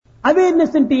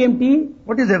Awareness అంటే ఏమిటి?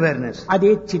 What is awareness?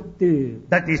 అదే చిత్.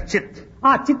 That is Chith.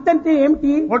 ఆ చిత్ అంటే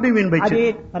ఏమిటి? What do you mean by అదే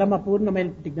Chith? పరమ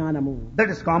పూర్ణమైనటువంటి జ్ఞానము. That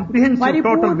is comprehensive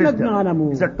total wisdom.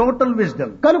 It's a total wisdom.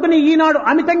 కనుకనే ఈనాడు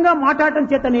అమితంగా మాట్లాడటం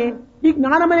చేతనే ఈ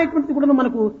జ్ఞానం అనేటువంటిది కూడా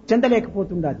మనకు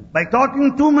చెందలేకపోతుండాలి. By talking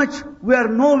too much, we are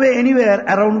no way anywhere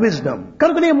around wisdom.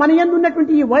 కనుకనే మన యందు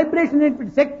ఉన్నటువంటి ఈ వైబ్రేషన్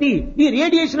అనేటువంటి శక్తి, ఈ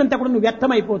రేడియేషన్ అంతా కూడా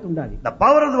వ్యర్థమైపోతుండాలి. The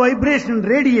power of the vibration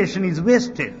radiation is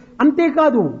wasted.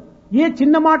 అంతేకాదు ఏ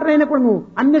చిన్న మాటలైనా కూడా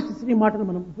అన్నెసెసరీ మాటలు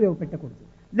మనం ఉపయోగపెట్టకూడదు.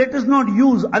 Let us not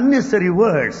use unnecessary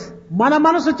words. మన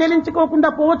మనసు చెలించుకోకుండా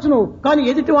పోవచ్చును, కానీ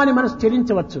ఎదుటి వాని మనసు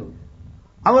చెలించవచ్చు.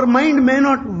 Our mind may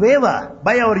not waver.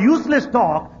 By our useless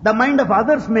talk, the mind of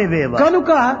others may waver.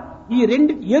 కనుక ఈ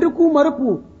రెండు ఎరుకు మరుపు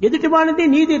ఎదుటి వానిది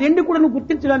నీది రెండు కూడా నువ్వు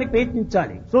గుర్తించడానికి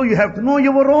ప్రయత్నించాలి. So you have to know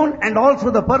your own and also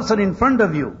the person in front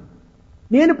of you.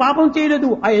 నేను పాపం చేయలేదు,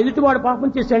 ఆ ఎదుటి వాడు పాపం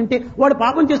చేశాడంటే వాడు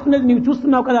పాపం చేస్తున్నది నీవు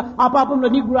చూస్తున్నావు కదా, ఆ పాపంలో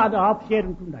నీకు కూడా అది హాఫ్ షేర్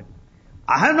ఉంటుండాలి.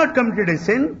 I have not committed a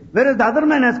sin, whereas the other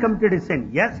man has committed a sin.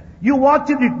 Yes, you watched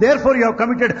it, therefore you have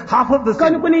committed half of the sin.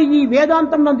 కనుకనే ఈ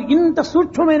వేదాంతం నందు ఇంత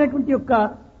సూక్ష్మమైనటువంటి యొక్క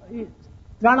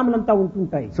ప్రాణములంతా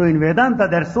ఉంటుంటాయి. So in Vedanta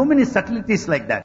there are so many subtleties like that.